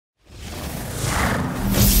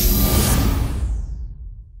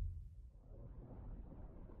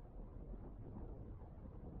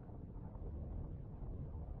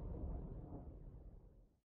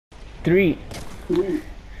3,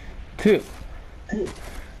 2,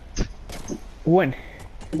 1,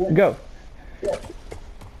 go.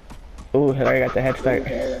 Oh, I got the head start.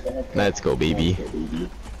 Let's go, baby.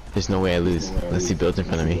 There's no way I lose. Let's see builds in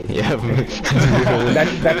front of me. Yeah.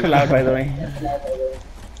 that's allowed, by the way.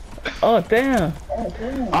 Oh, damn.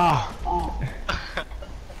 Ah.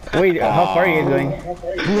 Wait, how far are you guys going?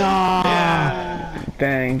 No.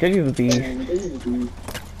 Dang, Judgy the beast.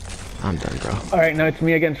 I'm done, bro. Alright, now it's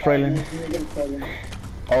me against Froylan.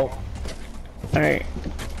 Oh. Alright.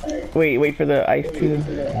 Wait for the ice to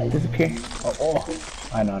disappear. Oh.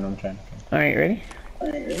 I know, I'm trying. Alright, ready?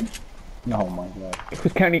 Oh my god.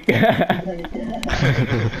 Who's counting?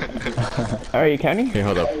 Alright, you counting? Here,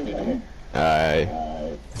 hold up.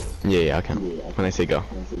 Yeah, I'll count. When I say go.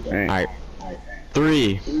 Alright.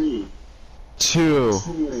 3, 2,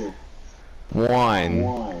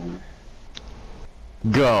 1.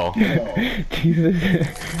 Go. Jesus.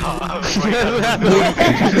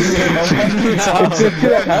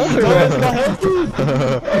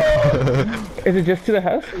 Is it just to the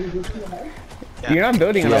house? Yeah. You're not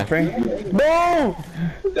building enough, right? No!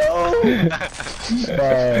 No!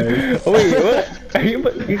 Oh, wait, what? Are you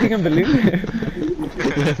think I'm believing?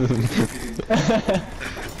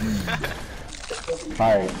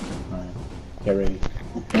 Alright. Get ready.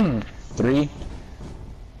 3.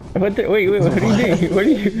 Wait, what are you doing? What are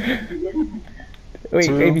you? Wait,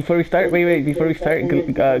 hey, before we start, before we start,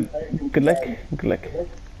 good luck. Good luck.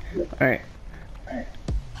 Alright.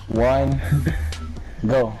 1.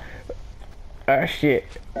 Go. Ah, shit.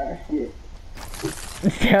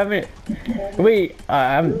 Damn it. Wait,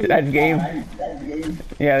 that's game.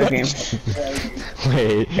 Yeah, that's game.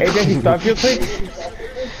 Wait. Hey, Jesse, stop real quick.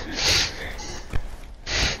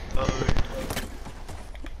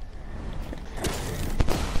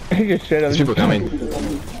 Just straight up. There's people coming.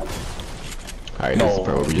 Alright, this is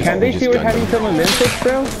pro. Can they see we're having some Olympics,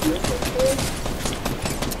 bro?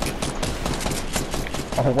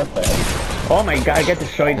 Oh, what the heck? Oh my god, I get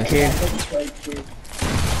destroyed, kid.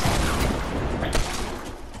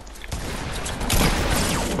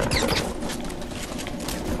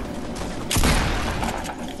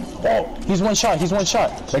 Oh, he's one shot.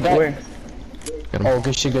 That guy. Where? Oh,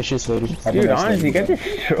 good shit, lady. Dude, honestly, you got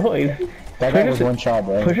destroyed. That guy was one shot,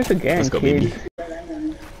 bro. Push us again, go, kid. baby.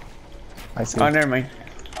 I see. Oh, never mind.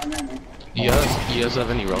 You guys have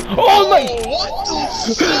any rope? Oh my! What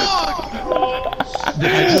the fuck? I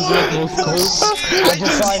just read no scope. I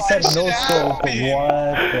just saw I said no scope. What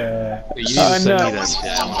the? You need to send no. me that shit.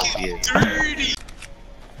 I want to see it.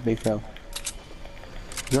 They fell.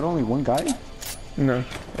 Is there only one guy? No,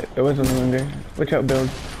 it wasn't one there. Watch out, build.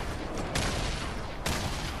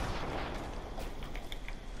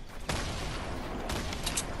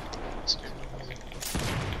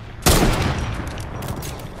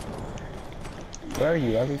 Where are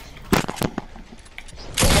you, Alex?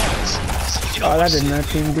 Oh, that did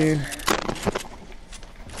nothing, dude.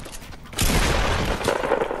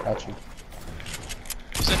 Got you.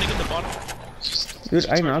 Is that nigga in the bottom? Dude,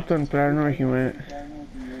 I knocked one, but I don't know where he went.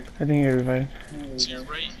 I think he revived. To your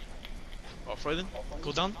right. Oh, Freuden,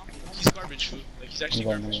 go down. He's garbage food. Like, he's actually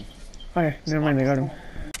garbage. Oh yeah, never mind, I got him.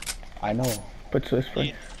 I know. But Swiss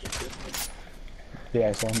play. Yeah,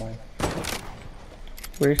 I saw mine.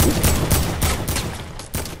 Where is he?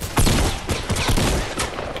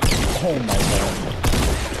 Oh my god.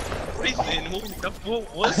 Freuden, what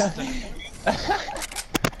was that?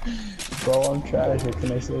 Bro, I'm trash. What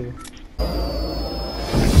can I say?